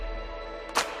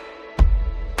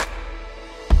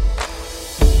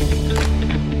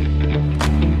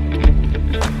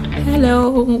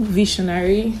Hello,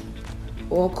 visionary.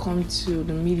 Welcome to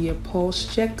the Media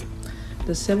Pulse Check,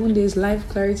 the 7 days life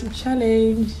clarity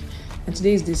challenge. And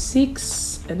today is the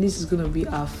 6th, and this is going to be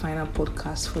our final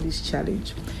podcast for this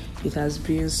challenge. It has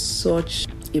been such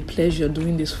a pleasure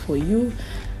doing this for you.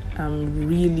 I'm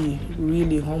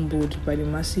really humbled by the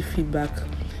massive feedback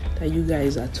that you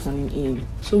guys are turning in.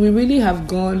 So we really have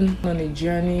gone on a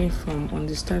journey from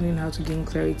understanding how to gain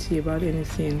clarity about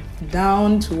anything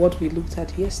down to what we looked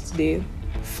at yesterday,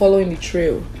 following the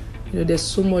trail. There's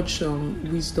so much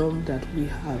wisdom that we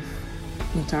have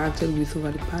interacted with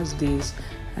over the past days,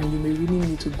 and you may really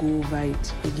need to go over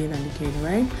it again and again,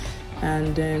 right?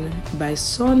 And then by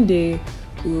Sunday,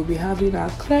 we will be having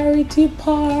our clarity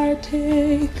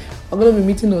party. We're going to be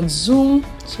meeting on Zoom,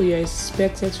 so you're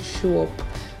expected to show up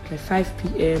by 5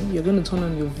 p.m. You're going to turn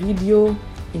on your video,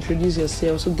 introduce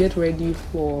yourself. So get ready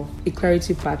for a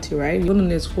clarity party, right? We're going to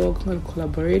network, we're going to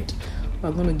collaborate,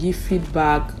 we're going to give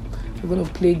feedback, we're going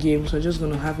to play games. We're just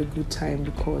going to have a good time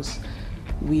because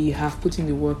we have put in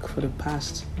the work for the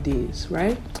past days,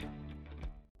 right?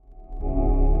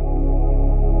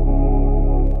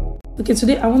 Okay,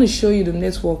 today I want to show you the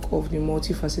network of the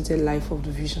multifaceted life of the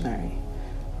visionary,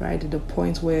 right? The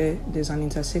point where there's an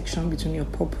intersection between your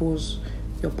purpose,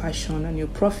 your passion, and your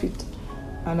profit.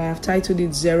 And I have titled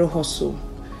it Zero Hustle,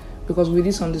 because with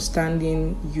this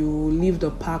understanding, you leave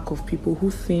the pack of people who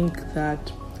think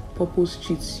that purpose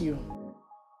cheats you.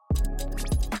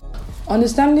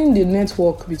 Understanding the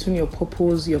network between your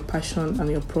purpose, your passion, and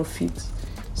your profit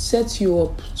sets you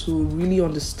up to really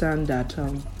understand that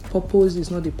purpose is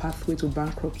not the pathway to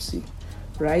bankruptcy,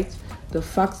 right? The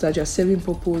fact that you're serving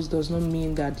purpose does not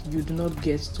mean that you do not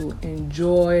get to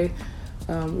enjoy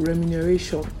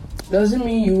remuneration. Doesn't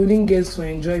mean you wouldn't get to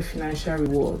enjoy financial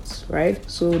rewards, right?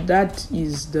 So that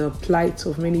is the plight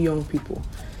of many young people.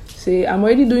 Say, I'm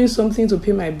already doing something to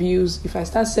pay my bills. If I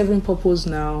start serving purpose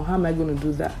now, how am I going to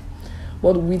do that?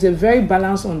 But with a very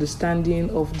balanced understanding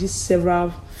of these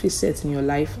several facets in your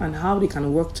life and how they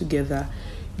can work together,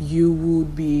 you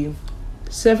would be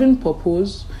serving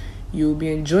purpose, you'll be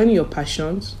enjoying your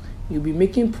passions, you'll be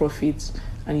making profits,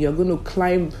 and you're going to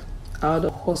climb out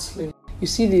of hustling. You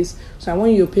see this? So I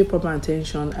want you to pay proper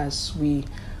attention as we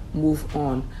move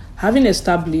on. Having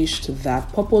established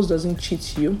that purpose doesn't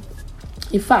cheat you,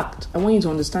 in fact, I want you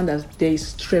to understand that there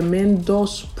is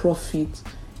tremendous profit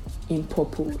in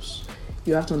purpose.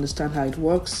 You have to understand how it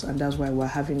works, and that's why we're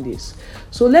having this.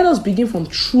 So let us begin from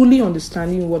truly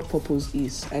understanding what purpose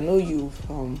is. I know you've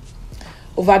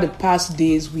over the past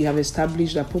days, we have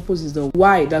established that purpose is the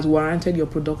why that warranted your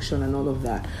production and all of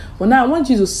that. But now I want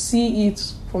you to see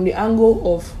it from the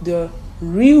angle of the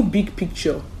real big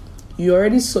picture. You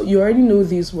already know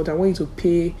this, but I want you to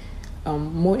pay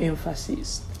more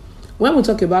emphasis. When we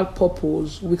talk about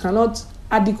purpose, we cannot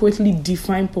adequately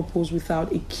define purpose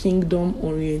without a kingdom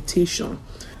orientation.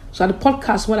 So at the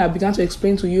podcast, when I began to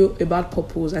explain to you about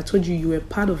purpose, I told you were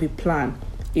part of a plan,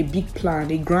 a big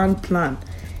plan, a grand plan,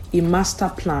 a master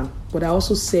plan, but I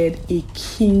also said a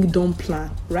kingdom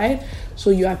plan, right? So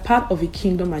you are part of a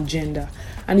kingdom agenda.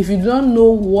 And if you don't know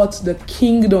what the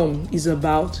kingdom is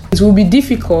about, it will be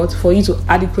difficult for you to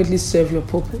adequately serve your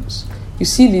purpose. You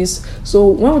see this? So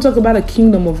when we talk about the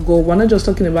kingdom of God, we're not just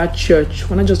talking about church.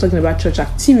 We're not just talking about church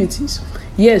activities.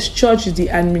 Yes, church is the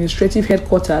administrative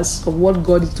headquarters of what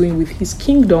God is doing with his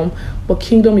kingdom, but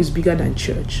kingdom is bigger than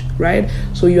church, right?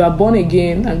 So you are born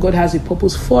again and God has a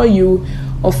purpose for you.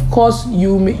 Of course,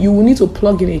 you will need to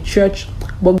plug in a church,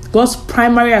 but God's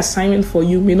primary assignment for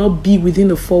you may not be within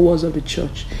the four walls of the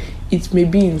church. It may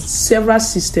be in several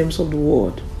systems of the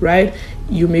world, right?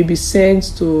 You may be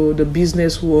sent to the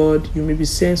business world, you may be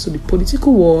sent to the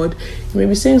political world, you may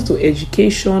be sent to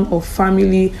education or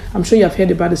family. I'm sure you have heard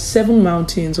about the 7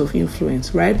 mountains of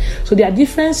influence, right? So there are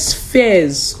different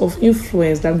spheres of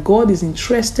influence that God is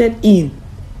interested in.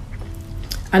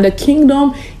 And the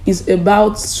kingdom is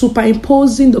about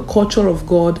superimposing the culture of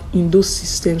God in those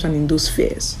systems and in those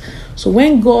spheres. So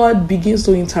when God begins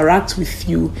to interact with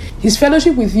you, his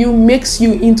fellowship with you makes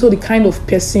you into the kind of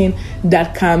person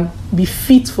that can be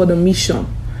fit for the mission,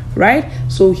 right?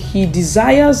 So he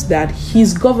desires that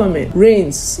his government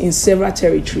reigns in several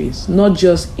territories, not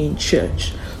just in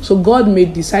church. So God may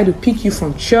decide to pick you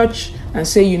from church and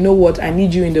say, you know what, I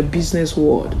need you in the business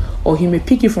world. Or he may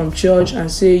pick you from church and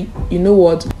say, you know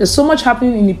what, there's so much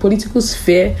happening in the political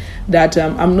sphere that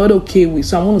I'm not okay with,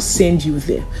 so I want to send you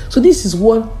there. So this is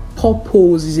what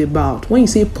purpose is about. When you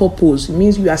say purpose, it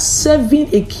means you are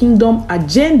serving a kingdom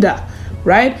agenda,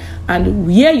 right? And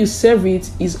where you serve it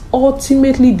is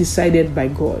ultimately decided by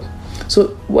God. So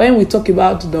when we talk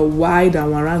about the why that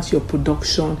warrants your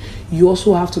production, you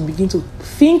also have to begin to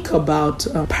think about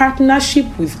partnership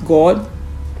with God,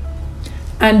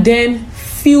 and then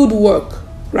field work,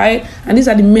 right? And these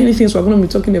are the many things we're going to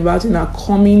be talking about in our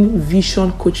coming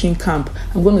vision coaching camp.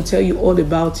 I'm going to tell you all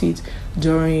about it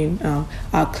during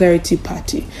our clarity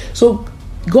party. So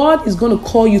God is going to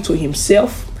call you to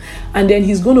himself, and then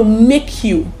he's going to make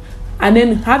you. And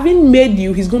then having made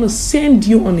you, he's going to send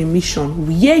you on a mission.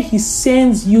 Where he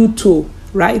sends you to,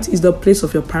 right, is the place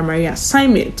of your primary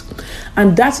assignment.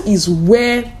 And that is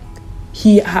where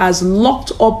he has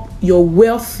locked up your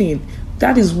wealth in.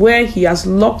 That is where he has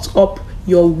locked up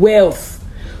your wealth.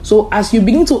 So as you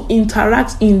begin to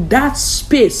interact in that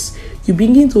space, you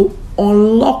begin to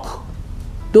unlock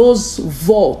those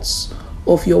vaults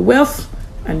of your wealth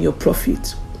and your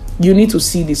profit. You need to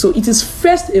see this. So it is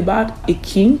first about a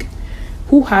king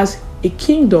who has a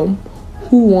kingdom,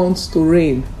 who wants to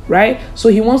reign, right? So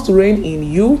he wants to reign in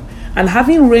you, and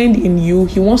having reigned in you,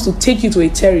 he wants to take you to a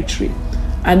territory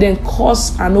and then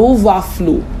cause an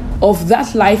overflow of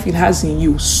that life it has in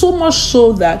you, so much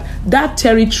so that that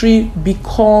territory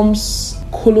becomes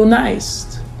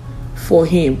colonized for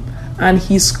him, and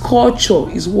his culture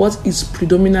is what is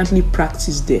predominantly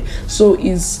practiced there. So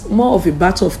it's more of a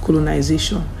battle of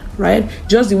colonization, right?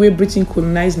 Just the way Britain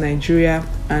colonized Nigeria,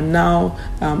 and now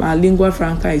our lingua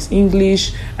franca is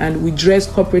English, and we dress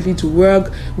corporately to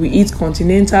work, we eat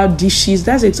continental dishes.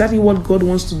 That's exactly what God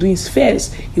wants to do in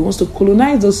spheres. He wants to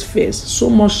colonize those spheres so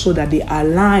much so that they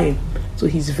align to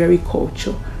his very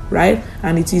culture, right?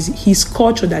 And it is his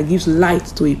culture that gives light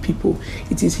to a people.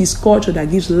 It is his culture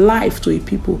that gives life to a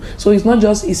people. So it's not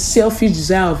just a selfish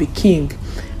desire of a king.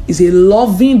 It's a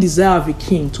loving desire of a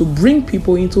king to bring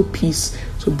people into peace,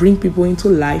 to bring people into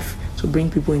life, to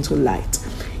bring people into light.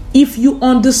 If you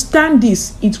understand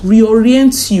this, it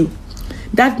reorients you.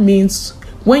 That means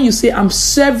when you say I'm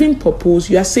serving purpose,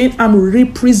 you are saying I'm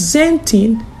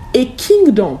representing a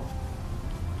kingdom.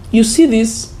 You see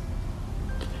this?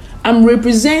 I'm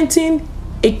representing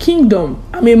a kingdom.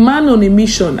 I'm a man on a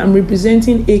mission. I'm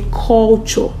representing a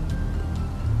culture.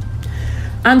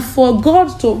 And for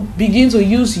God to begin to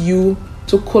use you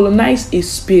to colonize a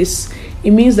space,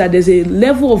 it means that there's a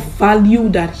level of value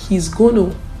that he's going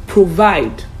to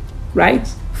provide, right,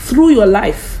 through your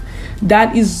life,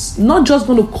 that is not just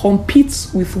going to compete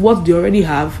with what they already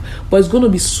have, but it's going to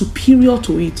be superior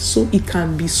to it, so it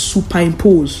can be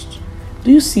superimposed.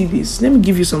 Do you see this? Let me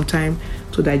give you some time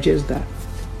to digest that.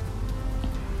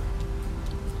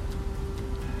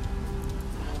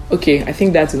 Okay, I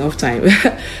think that's enough time.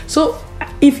 So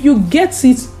if you get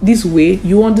it this way,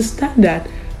 you understand that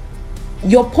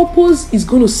your purpose is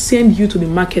going to send you to the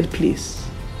marketplace,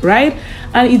 right?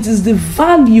 And it is the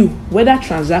value, whether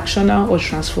transactional or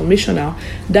transformational,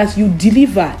 that you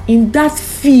deliver in that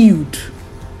field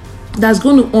that's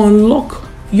going to unlock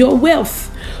your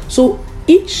wealth. So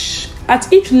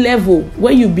at each level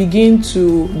where you begin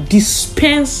to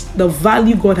dispense the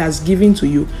value God has given to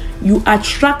you, you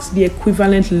attract the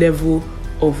equivalent level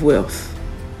of wealth.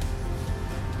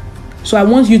 So I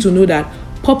want you to know that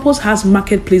purpose has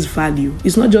marketplace value.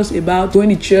 It's not just about going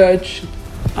to church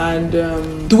and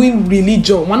doing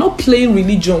religion. We're not playing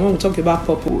religion when we talk about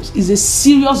purpose. It's a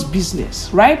serious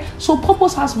business, right? So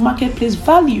purpose has marketplace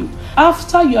value.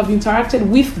 After you have interacted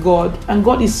with God and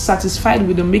God is satisfied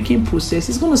with the making process,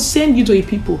 He's going to send you to a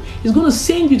people. He's going to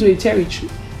send you to a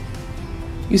territory.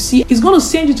 You see, He's going to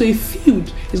send you to a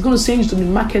field. He's going to send you to the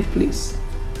marketplace,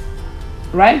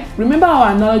 right? Remember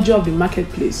our analogy of the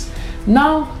marketplace.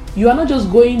 Now, you are not just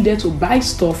going there to buy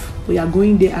stuff, but you are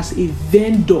going there as a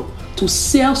vendor to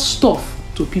sell stuff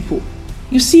to people.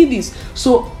 You see this?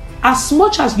 So as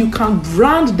much as you can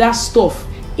brand that stuff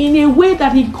in a way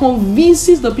that it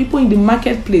convinces the people in the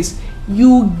marketplace,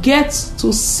 you get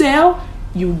to sell,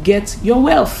 you get your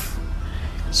wealth.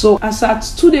 So as at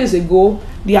 2 days ago,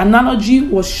 the analogy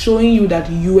was showing you that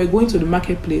you were going to the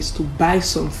marketplace to buy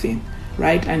something,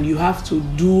 right? And you have to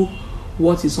do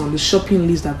what is on the shopping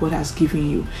list that God has given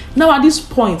you. Now at this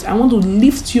point, I want to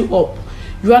lift you up.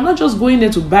 You are not just going there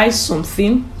to buy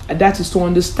something, that is to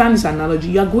understand this analogy.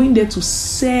 You are going there to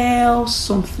sell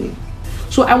something.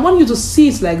 So I want you to see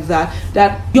it like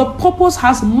that your purpose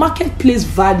has marketplace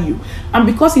value. And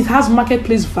because it has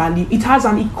marketplace value, it has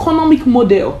an economic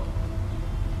model.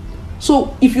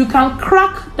 So if you can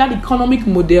crack that economic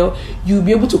model, you'll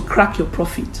be able to crack your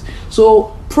profit.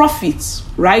 So profits,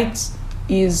 right,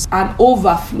 is an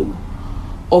overflow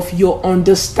of your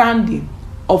understanding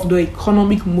of the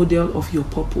economic model of your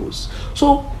purpose.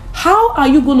 So how are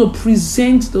you going to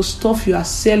present the stuff you are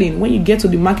selling when you get to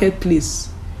the marketplace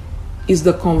is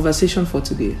the conversation for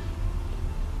today.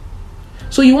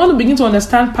 So you want to begin to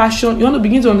understand passion, you want to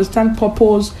begin to understand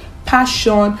purpose,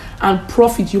 passion, and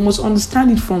profit. You must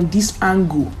understand it from this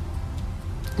angle.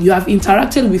 You have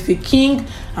interacted with a king,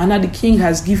 and now the king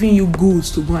has given you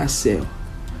goods to go and sell.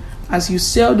 As you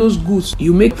sell those goods,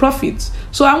 you make profits.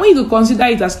 So I want you to consider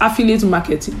it as affiliate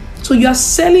marketing. So you are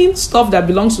selling stuff that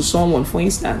belongs to someone, for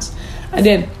instance, and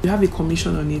then you have a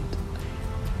commission on it.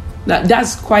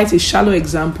 That's quite a shallow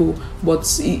example, but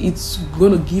it's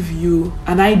going to give you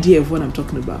an idea of what I'm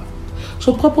talking about.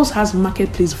 So purpose has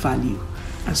marketplace value,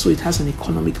 and so it has an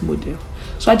economic model.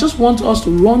 So I just want us to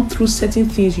run through certain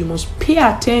things you must pay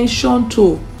attention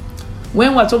to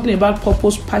when we're talking about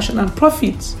purpose, passion, and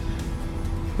profit.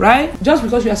 Right? Just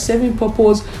because you are serving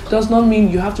purpose does not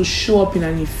mean you have to show up in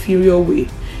an inferior way.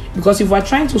 Because if we're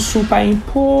trying to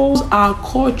superimpose our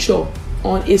culture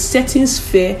on a certain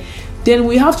sphere, then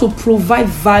we have to provide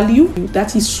value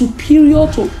that is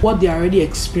superior to what they are already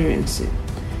experiencing.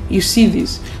 You see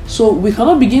this? So we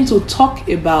cannot begin to talk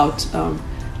about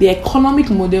the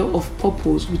economic model of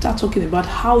purpose without talking about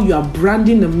how you are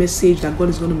branding the message that God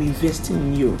is going to be investing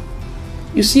in you.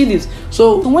 You see this?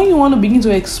 So when you want to begin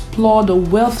to explore the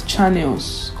wealth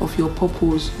channels of your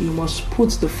purpose, you must put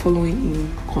the following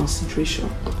in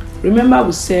consideration. Remember,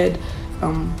 we said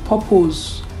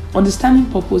purpose,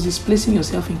 understanding purpose is placing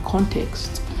yourself in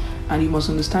context, and you must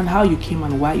understand how you came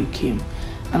and why you came.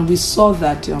 And we saw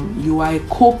that you are a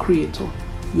co-creator.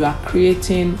 You are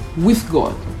creating with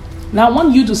God. Now I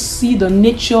want you to see the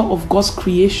nature of God's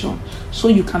creation so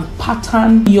you can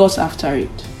pattern yours after it.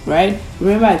 Right?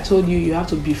 Remember I told you you have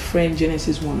to befriend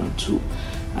Genesis 1 and 2.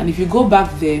 And if you go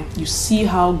back there, you see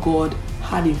how God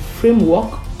had a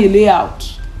framework, a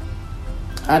layout,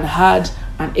 and had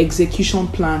an execution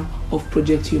plan of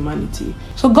Project Humanity.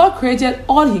 So God created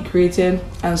all He created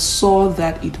and saw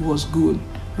that it was good.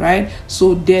 Right?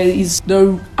 So there is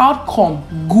the outcome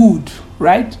good,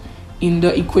 right, in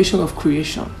the equation of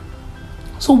creation.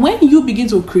 So when you begin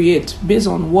to create based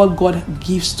on what God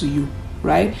gives to you,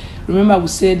 right? Remember we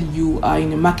said you are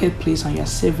in a marketplace and you are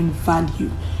serving value.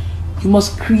 You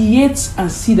must create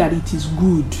and see that it is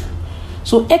good.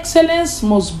 So excellence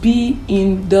must be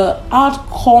in the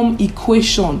outcome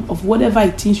equation of whatever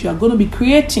it is you are going to be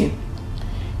creating.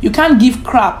 You can't give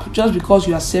crap just because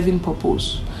you are serving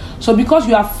purpose. So because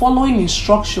you are following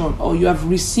instruction or you have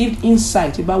received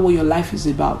insight about what your life is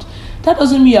about, that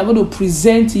doesn't mean you're going to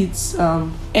present it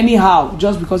anyhow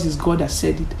just because it's God that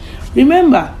said it.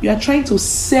 Remember, you are trying to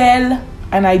sell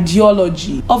an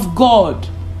ideology of God,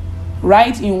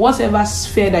 right, in whatever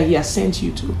sphere that He has sent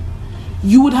you to.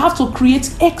 You would have to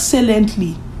create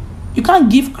excellently. You can't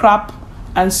give crap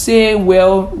and say,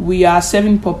 well, we are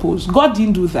serving purpose. God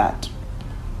didn't do that.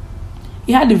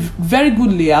 He had a very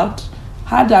good layout,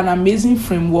 had an amazing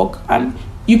framework, and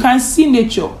you can see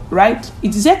nature, right?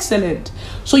 It is excellent.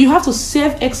 So you have to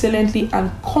serve excellently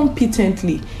and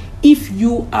competently if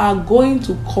you are going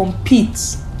to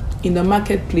compete in the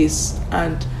marketplace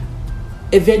and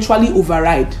eventually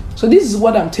override. So this is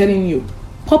what I'm telling you.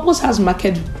 Purpose has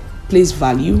marketplace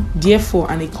value,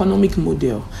 therefore an economic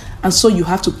model. And so you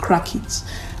have to crack it.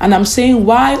 And I'm saying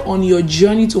why on your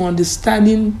journey to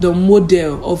understanding the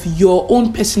model of your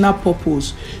own personal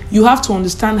purpose, you have to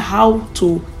understand how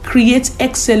to create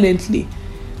excellently.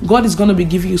 God is going to be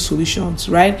giving you solutions,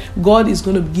 right? God is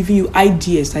going to be giving you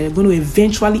ideas that you're going to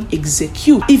eventually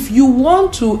execute. If you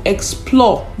want to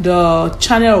explore the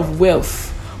channel of wealth,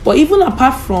 but even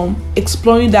apart from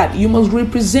exploring that, you must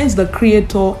represent the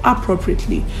Creator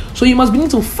appropriately. So you must begin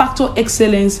to factor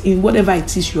excellence in whatever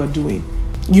it is you are doing.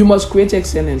 You must create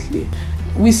excellently.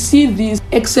 We see this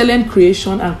excellent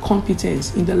creation and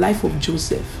competence in the life of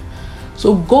Joseph.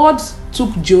 So God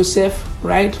took Joseph,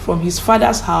 right, from his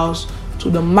father's house to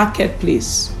the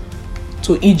marketplace,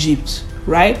 to Egypt,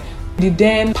 right? The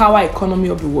then power economy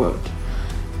of the world.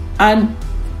 And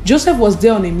Joseph was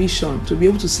there on a mission to be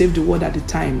able to save the world at the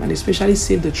time, and especially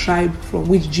save the tribe from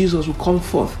which Jesus will come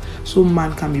forth so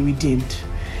man can be redeemed.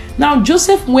 Now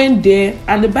Joseph went there,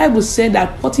 and the Bible said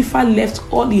that Potiphar left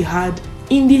all he had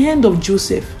in the hand of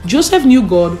Joseph. Joseph knew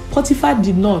God, Potiphar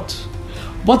did not.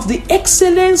 But the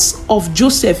excellence of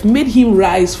Joseph made him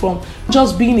rise from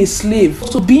just being a slave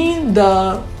to being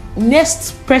the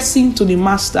next person to the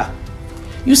master.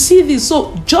 You see this?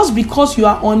 So just because you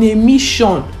are on a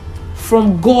mission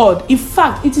from God, in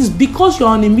fact, it is because you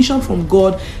are on a mission from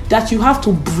God that you have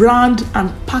to brand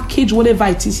and package whatever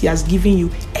it is He has given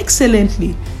you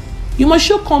excellently. You must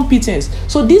show competence.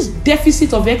 So this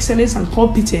deficit of excellence and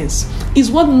competence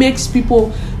is what makes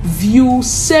people view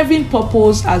serving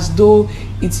purpose as though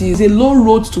it is a low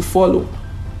road to follow,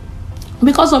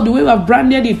 because of the way we have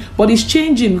branded it. But it's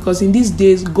changing, because in these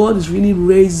days God is really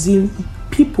raising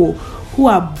people who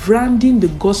are branding the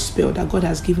gospel that God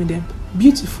has given them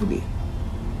beautifully.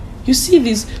 You see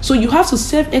this? So you have to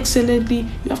serve excellently,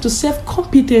 you have to serve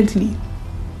competently.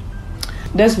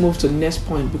 Let's move to the next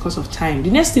point because of time.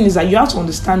 The next thing is that you have to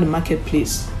understand the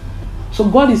marketplace. So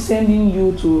God is sending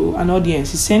you to an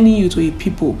audience, He's sending you to a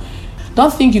people.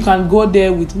 Don't think you can go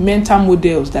there with mental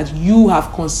models that you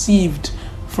have conceived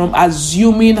from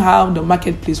assuming how the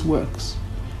marketplace works,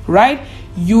 right?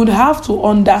 You'd have to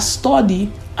understudy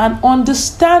and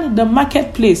understand the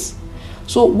marketplace.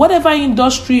 So whatever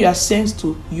industry you are sent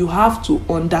to, you have to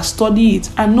understudy it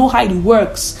and know how it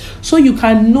works so you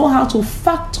can know how to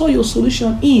factor your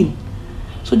solution in.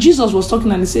 So Jesus was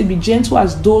talking and He said, be gentle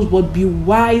as doves, but be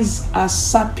wise as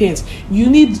serpents. You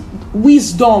need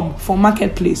wisdom for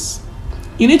marketplace.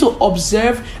 You need to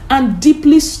observe and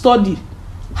deeply study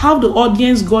how the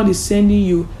audience God is sending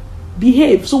you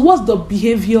behave. So what's the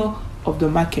behavior of the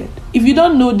market? If you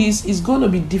don't know this, it's going to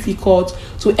be difficult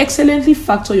to excellently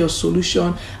factor your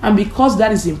solution, and because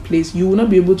that is in place, you will not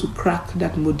be able to crack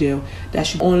that model that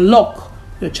should unlock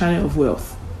your channel of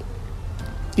wealth.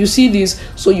 You see this?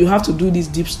 So you have to do this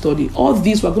deep study. All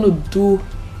this we're going to do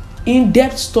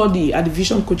in-depth study at the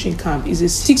Vision Coaching Camp. It's a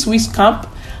 6-week camp,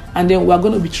 and then we're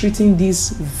going to be treating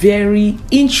this very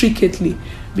intricately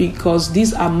because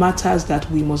these are matters that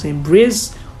we must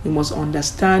embrace, we must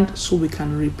understand so we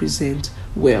can represent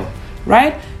well,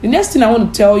 right? The next thing I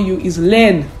want to tell you is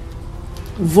learn.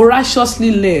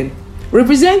 Voraciously learn.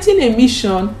 Representing a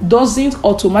mission doesn't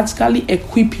automatically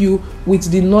equip you with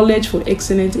the knowledge for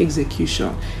excellent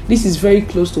execution. This is very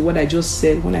close to what I just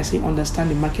said when I say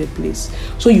understand the marketplace.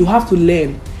 So you have to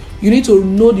learn. You need to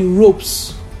know the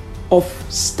ropes of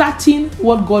starting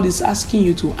what God is asking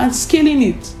you to and scaling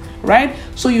it, right?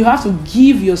 So you have to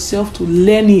give yourself to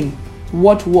learning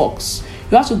what works.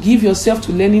 You have to give yourself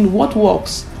to learning what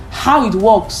works, how it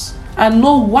works, and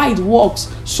know why it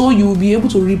works so you will be able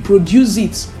to reproduce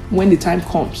it when the time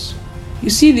comes. You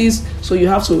see this? So you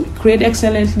have to create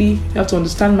excellently, you have to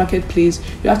understand marketplace,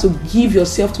 you have to give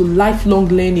yourself to lifelong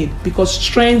learning because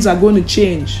trends are going to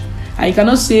change. And you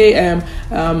cannot say I'm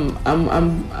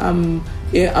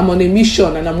on a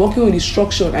mission and I'm working with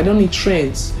instruction, I don't need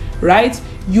trends, right?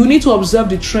 You need to observe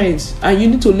the trends and you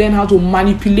need to learn how to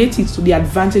manipulate it to the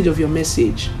advantage of your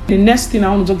message. The next thing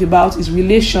I want to talk about is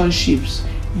relationships.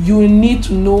 You need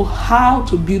to know how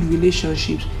to build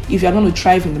relationships if you're going to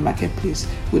thrive in the marketplace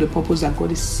with the purpose that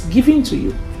God is giving to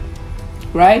you,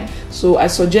 right? So I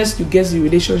suggest you get the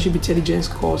relationship intelligence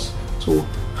course to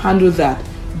handle that.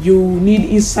 You need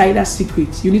insider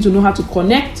secrets. You need to know how to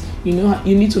connect. You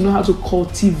need to know how to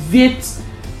cultivate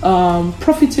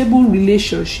profitable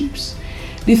relationships.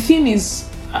 The thing is,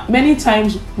 many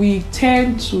times we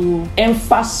tend to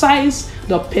emphasize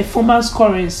the performance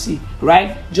currency,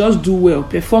 right? Just do well,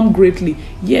 perform greatly.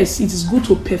 Yes, it is good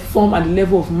to perform at the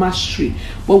level of mastery,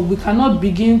 but we cannot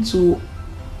begin to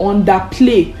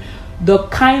underplay the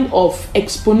kind of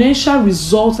exponential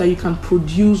results that you can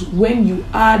produce when you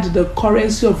add the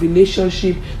currency of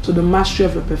relationship to the mastery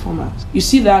of your performance. You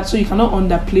see that? So you cannot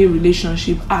underplay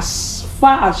relationship as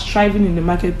far as striving in the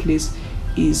marketplace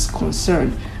is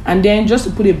concerned. And then just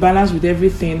to put a balance with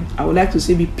everything, I would like to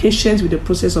say be patient with the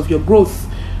process of your growth,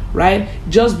 right?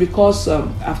 Just because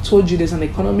I've told you there's an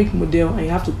economic model and you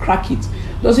have to crack it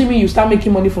doesn't mean you start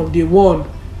making money from day one.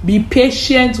 Be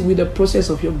patient with the process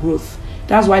of your growth.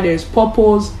 That's why there is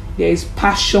purpose, there is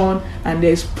passion, and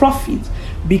there is profit.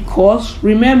 Because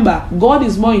remember, God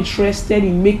is more interested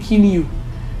in making you,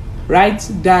 right,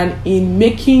 than in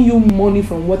making you money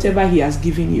from whatever He has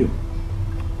given you.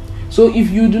 So if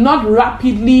you do not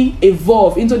rapidly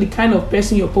evolve into the kind of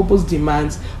person your purpose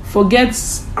demands, forget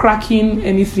cracking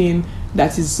anything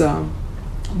that is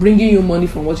bringing you money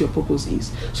from what your purpose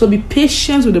is. So be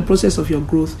patient with the process of your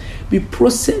growth. Be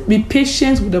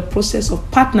patient with the process of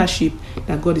partnership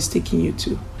that God is taking you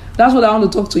to. That's what I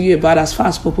want to talk to you about as far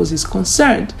as purpose is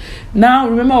concerned. Now,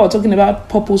 remember we're talking about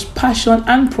purpose, passion,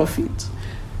 and profit.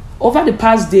 Over the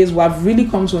past days, we have really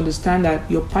come to understand that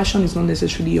your passion is not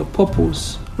necessarily your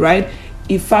purpose, right?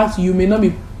 In fact, you may not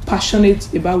be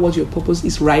passionate about what your purpose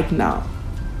is right now.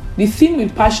 The thing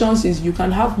with passions is you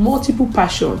can have multiple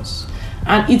passions.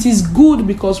 And it is good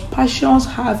because passions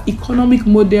have economic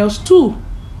models too,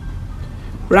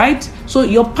 right? So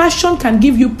your passion can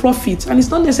give you profit and it's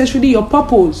not necessarily your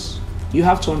purpose. You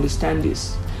have to understand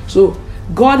this. So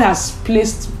God has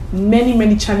placed many,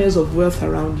 many channels of wealth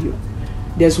around you.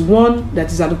 There's one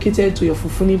that is allocated to your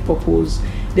fulfilling purpose.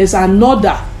 There's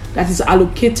another that is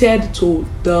allocated to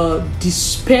the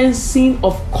dispensing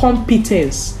of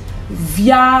competence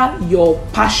via your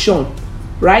passion,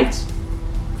 right?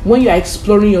 when you are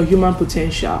exploring your human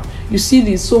potential. You see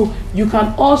this? So you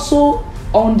can also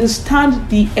understand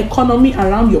the economy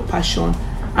around your passion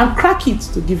and crack it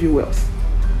to give you wealth.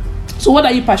 So what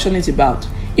are you passionate about?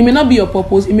 It may not be your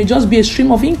purpose, it may just be a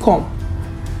stream of income.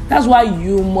 That's why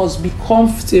you must be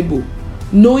comfortable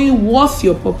knowing what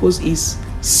your purpose is,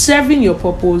 serving your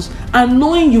purpose, and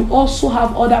knowing you also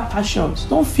have other passions.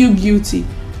 Don't feel guilty.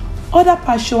 Other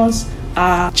passions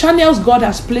are channels God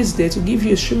has placed there to give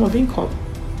you a stream of income.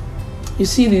 You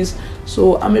see this?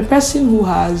 So I'm a person who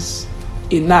has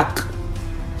a knack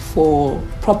for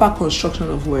proper construction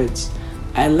of words.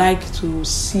 I like to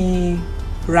see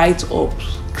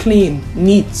write-ups, clean,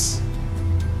 neat,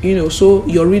 so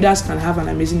your readers can have an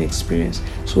amazing experience.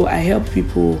 So I help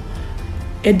people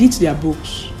edit their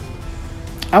books.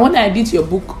 I want to edit your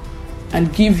book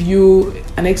and give you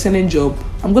an excellent job.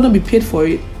 I'm going to be paid for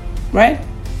it, right?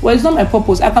 Well, it's not my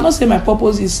purpose. I cannot say my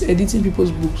purpose is editing people's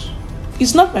books.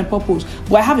 It's not my purpose,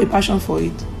 but I have a passion for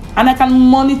it. And I can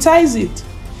monetize it.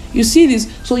 You see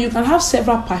this? So you can have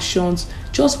several passions.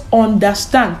 Just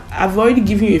understand. I've already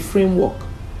given you a framework.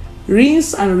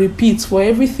 Rinse and repeat for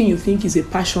everything you think is a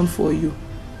passion for you,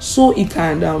 so it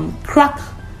can crack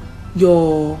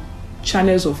your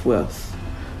channels of wealth.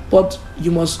 But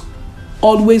you must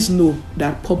always know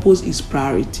that purpose is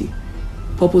priority.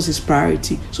 Purpose is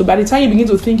priority. So by the time you begin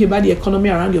to think about the economy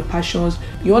around your passions,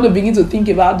 you want to begin to think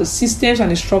about the systems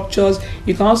and the structures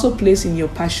you can also place in your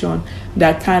passion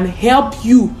that can help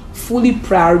you fully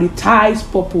prioritize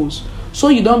purpose, so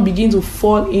you don't begin to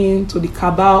fall into the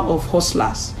cabal of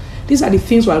hustlers. These are the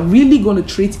things we are really going to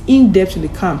treat in depth in the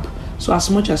camp. So as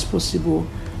much as possible,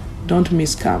 don't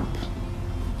miss camp.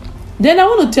 Then I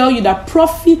want to tell you that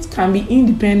profit can be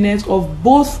independent of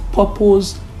both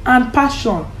purpose and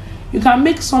passion. You can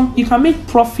make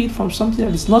profit from something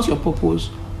that is not your purpose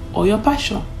or your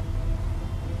passion.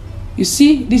 You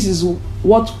see, this is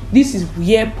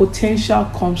where potential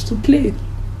comes to play.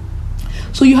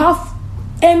 So you have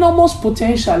enormous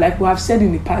potential, like we have said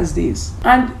in the past days,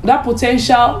 and that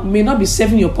potential may not be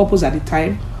serving your purpose at the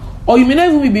time, or you may not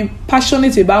even be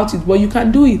passionate about it, but you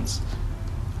can do it,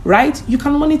 right? You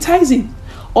can monetize it,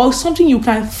 or something you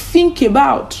can think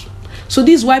about. So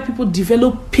this is why people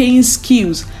develop paying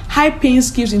skills, high paying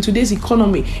skills in today's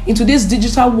economy, in today's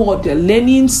digital world. They're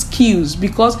learning skills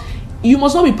because you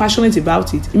must not be passionate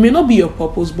about it. It may not be your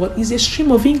purpose, but it's a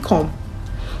stream of income.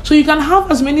 So you can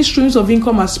have as many streams of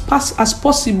income as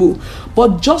possible,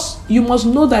 but just you must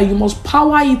know that you must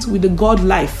power it with the God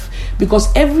life,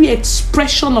 because every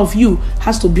expression of you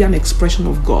has to be an expression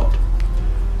of God.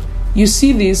 You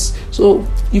see this? So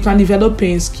you can develop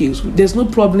paying skills. There's no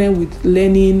problem with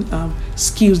learning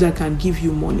skills that can give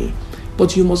you money,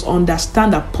 but you must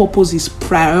understand that purpose is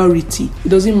priority. It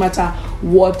doesn't matter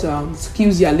what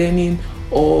skills you're learning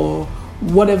or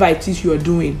whatever it is you are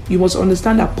doing. You must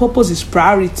understand that purpose is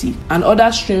priority, and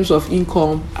other streams of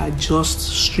income are just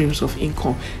streams of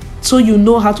income. So you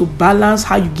know how to balance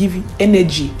how you give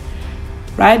energy,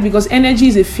 right? Because energy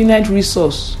is a finite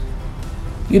resource.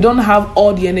 You don't have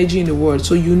all the energy in the world,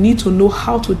 so you need to know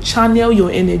how to channel your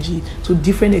energy to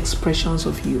different expressions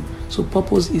of you. So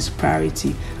purpose is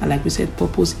priority, and like we said,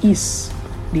 purpose is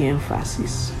the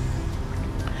emphasis.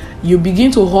 You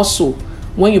begin to hustle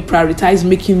when you prioritize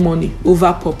making money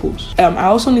over purpose. I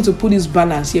also need to put this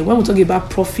balance here. When we talk about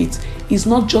profit, it's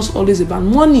not just always about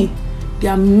money.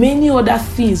 There are many other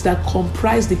things that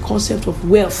comprise the concept of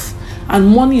wealth, and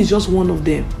money is just one of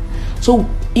them. So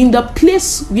in the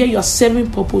place where you are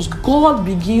serving purpose, God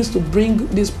begins to bring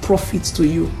these profits to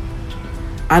you,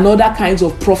 and other kinds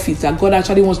of profits that God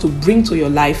actually wants to bring to your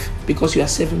life because you are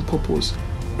serving purpose,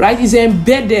 right? It's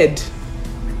embedded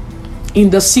in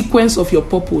the sequence of your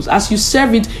purpose. As you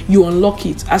serve it, you unlock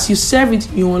it. As you serve it,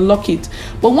 you unlock it.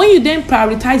 But when you then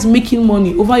prioritize making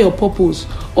money over your purpose,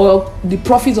 or the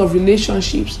profits of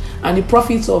relationships and the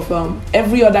profits of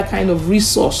every other kind of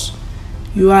resource,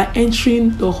 you are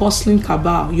entering the hustling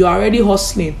cabal. You are already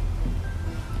hustling.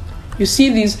 You see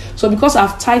this? So because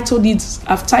I've titled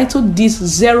this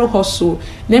Zero Hustle,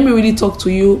 let me really talk to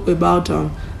you about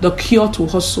the cure to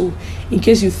hustle. In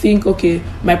case you think, okay,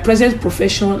 my present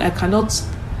profession, I cannot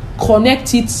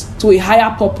connect it to a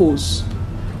higher purpose,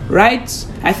 right?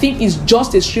 I think it's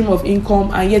just a stream of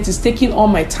income, and yet it's taking all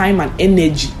my time and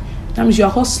energy. That means you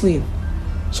are hustling.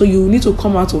 So you need to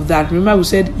come out of that. Remember, we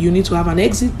said you need to have an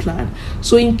exit plan.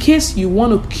 So in case you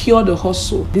want to cure the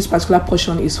hustle, this particular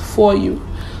portion is for you.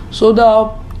 So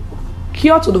the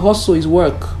cure to the hustle is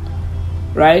work,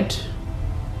 right?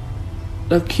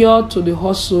 The cure to the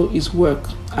hustle is work.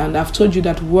 And I've told you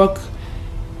that work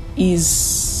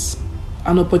is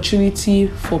an opportunity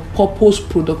for purpose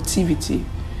productivity,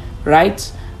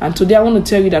 right? And today I want to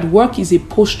tell you that work is a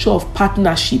posture of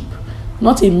partnership,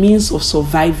 not a means of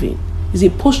surviving. It's a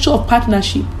posture of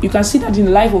partnership. You can see that in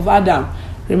the life of Adam.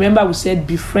 Remember we said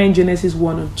befriend Genesis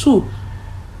 1 and 2.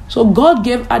 So God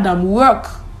gave Adam work,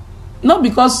 not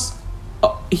because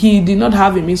he did not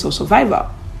have a means of survival,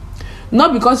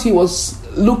 not because he was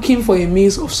looking for a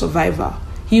means of survival.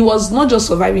 He was not just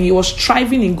surviving, he was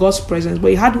striving in God's presence,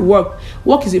 but he had to work.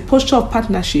 Work is a posture of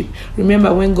partnership.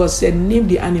 Remember when God said, name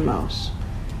the animals.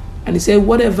 And he said,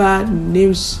 whatever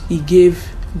names he gave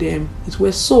them, it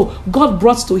was so. God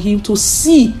brought to him to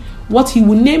see what he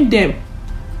would name them.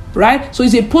 Right? So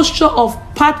it's a posture of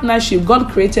partnership. God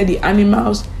created the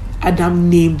animals, Adam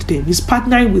named them. He's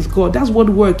partnering with God. That's what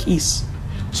work is.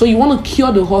 So you want to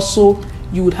cure the hustle,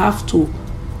 you would have to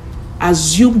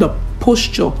assume the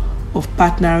posture of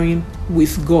partnering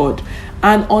with God.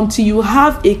 And until you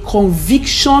have a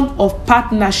conviction of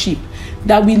partnership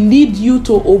that will lead you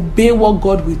to obey what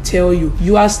God will tell you,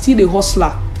 you are still a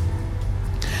hustler.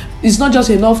 It's not just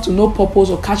enough to know purpose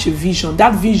or catch a vision.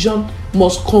 That vision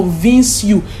must convince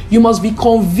you. You must be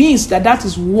convinced that that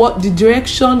is what the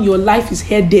direction your life is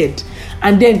headed,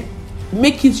 and then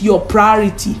make it your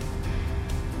priority.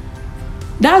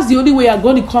 That's the only way you're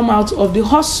going to come out of the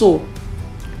hustle,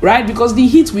 right? Because the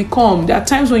heat will come. There are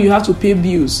times when you have to pay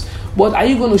bills. But are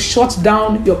you going to shut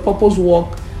down your purpose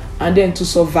work and then to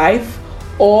survive?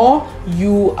 Or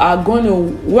you are going to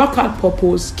work at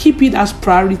purpose, keep it as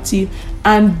priority,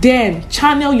 and then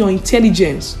channel your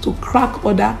intelligence to crack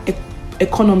other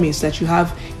economies that you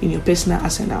have in your personal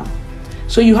arsenal.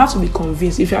 So you have to be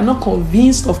convinced. If you are not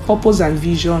convinced of purpose and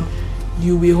vision,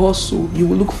 you will hustle. You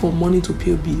will look for money to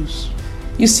pay bills.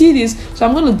 You see this? So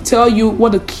I'm going to tell you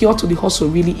what the cure to the hustle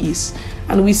really is.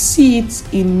 And we see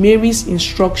it in Mary's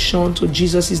instruction to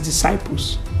Jesus'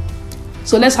 disciples.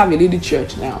 So let's have a little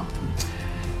church now.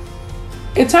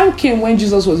 A time came when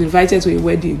Jesus was invited to a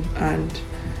wedding, and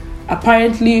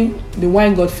apparently the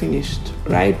wine got finished,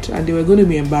 right? And they were going to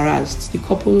be embarrassed. The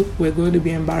couple were going to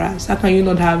be embarrassed. How can you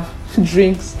not have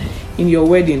drinks in your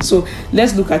wedding? So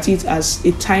let's look at it as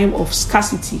a time of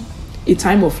scarcity, a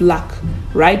time of lack,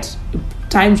 right?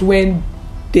 Times when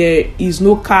there is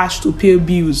no cash to pay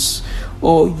bills,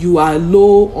 or you are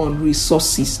low on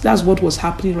resources. That's what was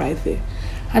happening right there.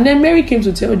 And then Mary came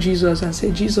to tell Jesus and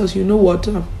said, Jesus, you know what?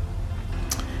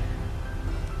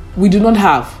 We do not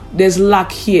have. There's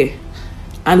lack here,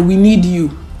 and we need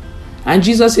you. And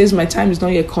Jesus says, my time is not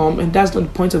yet come, and that's not the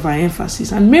point of our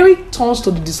emphasis. And Mary turns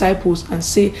to the disciples and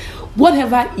say,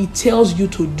 whatever he tells you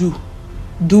to do,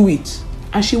 do it.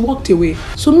 And she walked away.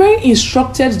 So Mary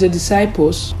instructed the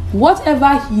disciples,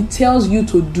 whatever he tells you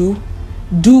to do,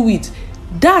 do it.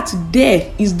 That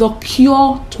there is the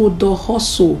cure to the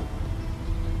hustle.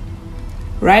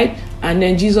 Right? And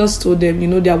then Jesus told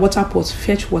them, their water pots,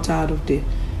 fetch water out of there.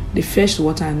 They fetched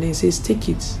water, and then he says, take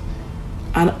it.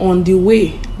 And on the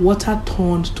way, water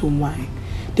turned to wine.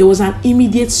 There was an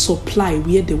immediate supply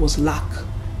where there was lack.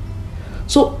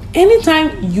 So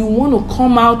anytime you want to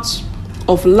come out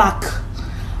of lack,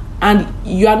 and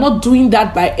you are not doing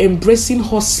that by embracing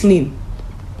hustling,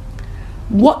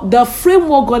 what the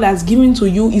framework God has given to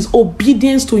you is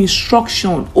obedience to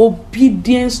instruction.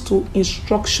 Obedience to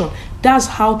instruction. That's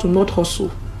how to not hustle.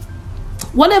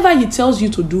 Whatever he tells you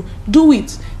to do, do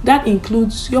it. That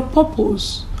includes your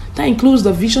purpose. That includes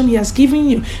the vision he has given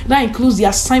you. That includes the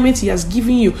assignment he has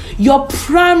given you. Your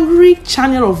primary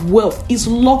channel of wealth is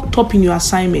locked up in your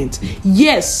assignment.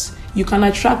 Yes, you can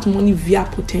attract money via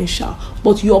potential,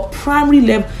 but your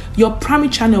primary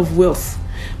channel of wealth,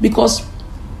 because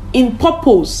in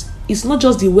purpose, it's not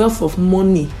just the wealth of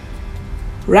money,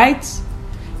 right?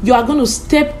 You are going to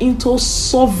step into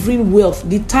sovereign wealth,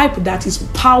 the type that is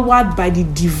powered by the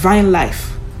divine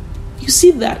life. You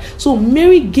see that? So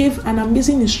Mary gave an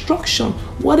amazing instruction.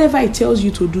 Whatever it tells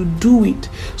you to do, do it.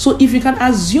 So if you can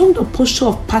assume the posture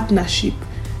of partnership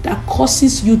that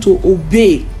causes you to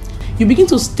obey, you begin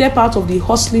to step out of the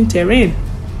hustling terrain.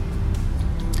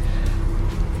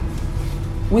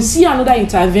 We see another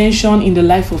intervention in the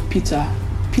life of Peter.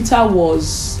 Peter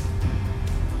was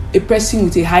a person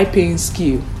with a high-paying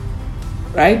skill,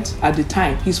 right? At the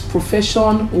time, his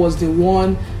profession was the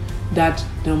one that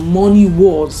the money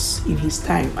was in his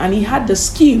time, and he had the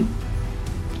skill.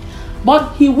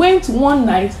 But he went one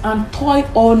night and toiled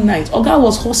all night. Oga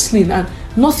was hustling and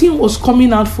nothing was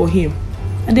coming out for him.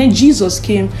 And then Jesus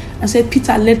came and said,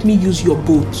 Peter, let me use your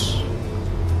boat.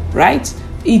 Right?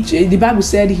 The Bible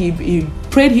said he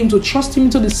prayed him to trust him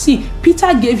into the sea.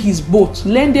 Peter gave his boat,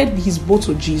 lended his boat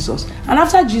to Jesus. And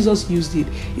after Jesus used it,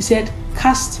 he said,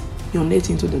 cast your net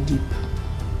into the deep.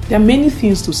 There are many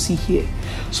things to see here.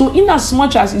 So in as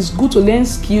much as it's good to learn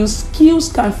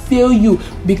skills can fail you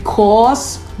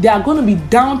because there are going to be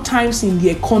down times in the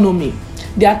economy.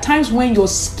 There are times when your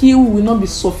skill will not be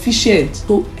sufficient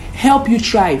to help you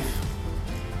thrive.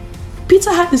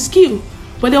 Peter had the skill,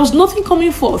 but there was nothing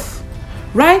coming forth,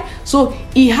 right? So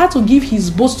he had to give his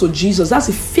boast to Jesus. That's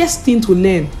the first thing to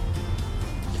learn.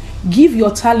 Give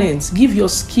your talents, give your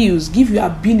skills, give your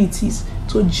abilities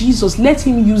to Jesus. Let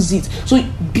him use it. So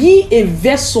be a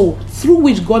vessel through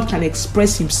which God can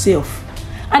express himself.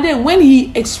 And then when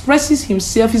he expresses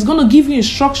himself, he's going to give you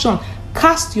instruction.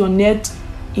 Cast your net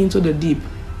into the deep.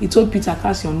 He told Peter,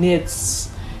 cast your nets.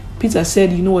 Peter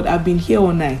said, you know what, I've been here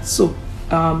all night. So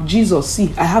Jesus,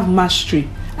 see, I have mastery.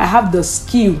 I have the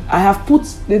skill. I have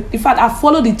in fact, I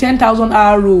followed the 10,000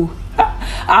 hour rule.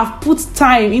 I've put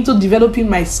time into developing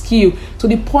my skill to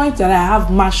the point that I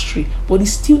have mastery, but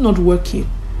it's still not working.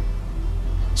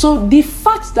 So the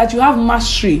fact that you have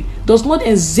mastery does not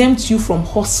exempt you from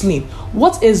hustling.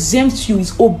 What exempts you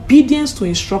is obedience to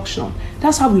instruction.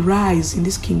 That's how we rise in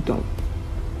this kingdom.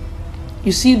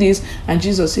 You see this, and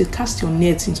Jesus said, cast your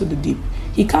nets into the deep.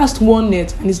 He cast one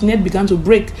net and his net began to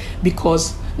break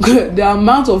because the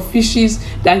amount of fishes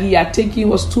that he had taken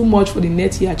was too much for the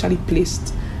net he actually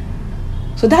placed.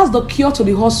 So that's the cure to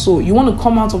the hustle. You want to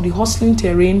come out of the hustling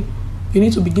terrain, you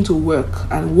need to begin to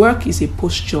work. And work is a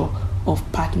posture of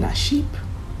partnership.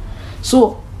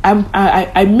 So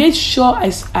I made sure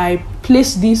I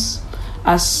placed this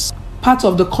as part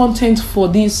of the content for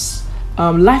this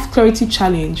Life Clarity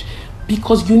Challenge,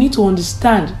 because you need to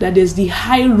understand that there's the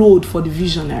high road for the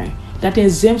visionary that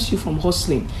exempts you from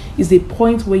hustling. Is the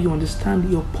point where you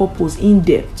understand your purpose in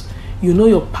depth. You know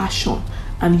your passion,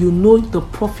 and you know the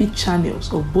profit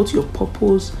channels of both your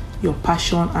purpose, your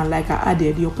passion, and like I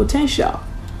added, your potential.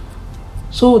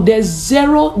 So there's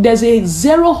a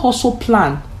zero hustle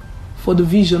plan for the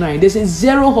visionary. There's a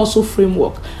zero hustle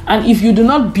framework. And if you do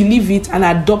not believe it and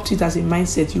adopt it as a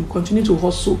mindset, you continue to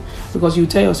hustle because you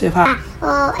tell yourself,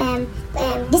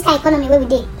 this kind of economy where we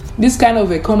did. This kind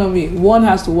of economy, one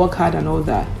has to work hard and all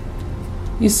that.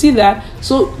 You see that?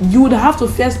 So you would have to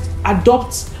first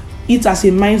adopt it as a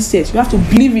mindset. You have to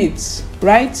believe it,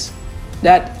 right?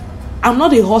 That I'm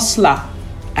not a hustler.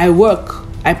 I work.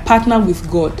 I partner with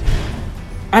God.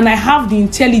 And I have the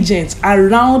intelligence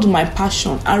around my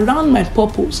passion, around my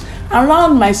purpose,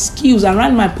 around my skills,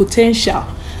 around my potential.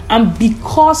 And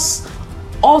because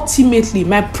ultimately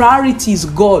my priority is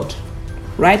God,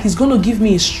 right? He's going to give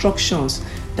me instructions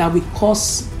that will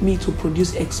cause me to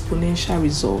produce exponential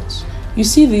results. You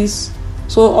see this?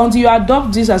 So until you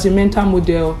adopt this as a mental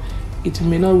model, it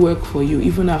may not work for you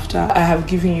even after I have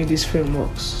given you these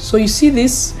frameworks. So you see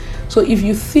this? So if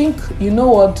you think, you know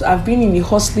what, I've been in the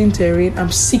hustling terrain,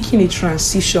 I'm seeking a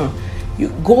transition, you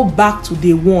go back to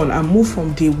day one and move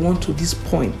from day one to this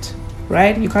point,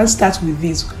 right? You can't start with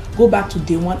this. Go back to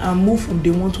day one and move from day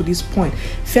one to this point.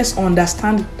 First,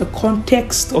 understand the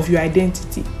context of your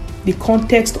identity, the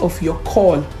context of your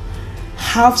call.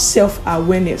 Have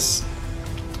self-awareness,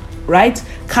 right?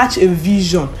 Catch a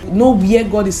vision. Know where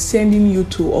God is sending you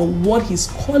to or what He's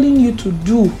calling you to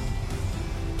do,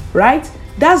 right?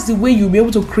 That's the way you'll be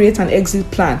able to create an exit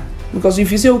plan. Because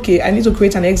if you say, okay, I need to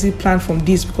create an exit plan from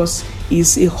this because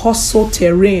it's a hustle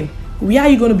terrain, where are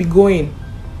you going to be going?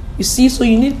 You see, so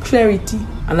you need clarity.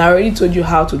 And I already told you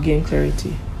how to gain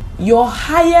clarity. Your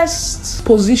highest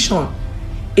position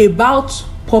about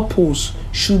purpose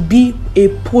should be a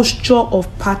posture of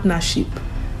partnership.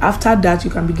 After that,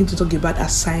 you can begin to talk about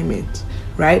assignment,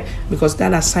 right? Because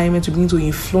that assignment will begin to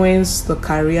influence the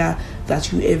career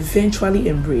that you eventually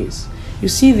embrace. You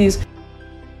see this?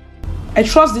 I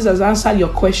trust this has answered your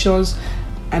questions,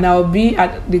 and I'll be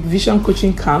at the Vision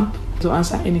Coaching Camp to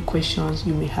answer any questions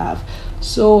you may have.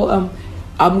 So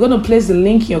I'm going to place the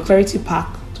link in your Clarity Pack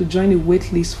to join the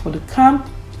wait list for the camp,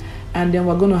 and then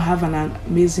we're going to have an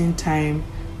amazing time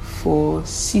for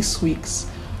 6 weeks.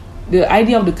 The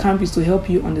idea of the camp is to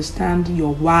help you understand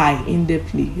your why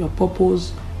in-depthly, your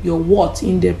purpose, your what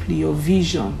in-depthly, your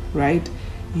vision, right?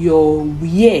 Your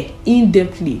where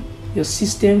in-depthly, your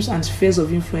systems and spheres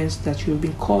of influence that you have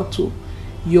been called to,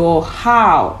 your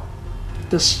how,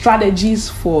 the strategies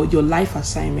for your life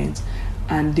assignment,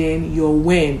 and then your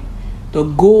when, the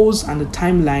goals and the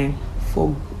timeline for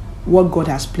what God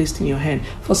has placed in your hand.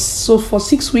 So for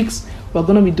 6 weeks, we're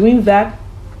going to be doing that,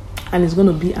 and it's going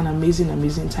to be an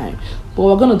amazing time. But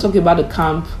we're going to talk about the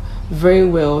camp very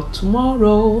well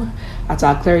tomorrow at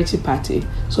our Clarity Party.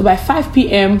 So by 5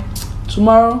 p.m.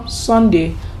 tomorrow,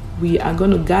 Sunday, we are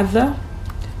going to gather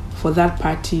for that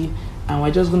party, and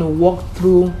we're just going to walk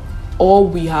through all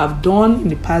we have done in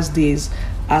the past days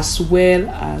as well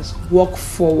as walk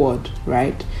forward,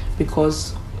 right?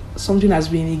 Because something has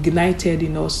been ignited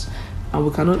in us and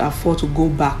we cannot afford to go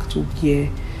back to where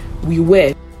we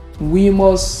were. We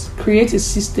must create a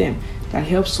system that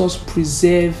helps us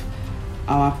preserve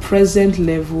our present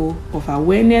level of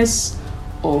awareness,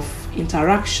 of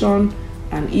interaction,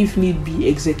 and if need be,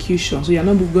 execution. So you're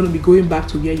not going to be going back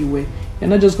to where you were. You're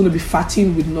not just going to be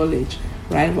fatting with knowledge,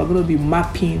 right? We're going to be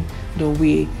mapping the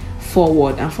way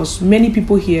forward. And for many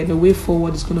people here, the way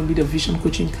forward is going to be the Vision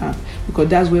Coaching Camp, because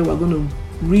that's where we're going to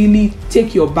really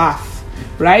take your bath,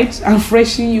 right? And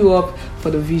freshen you up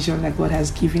for the vision that God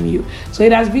has given you. So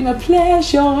it has been a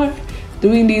pleasure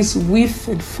doing this with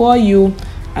and for you,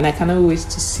 and I cannot wait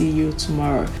to see you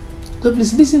tomorrow. So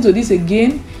please listen to this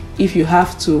again if you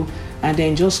have to, and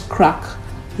then just crack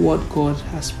what God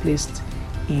has placed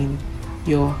in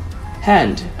your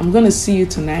hand. I'm going to see you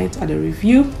tonight at the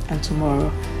review and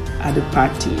tomorrow at the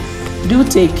party. Do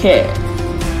take care.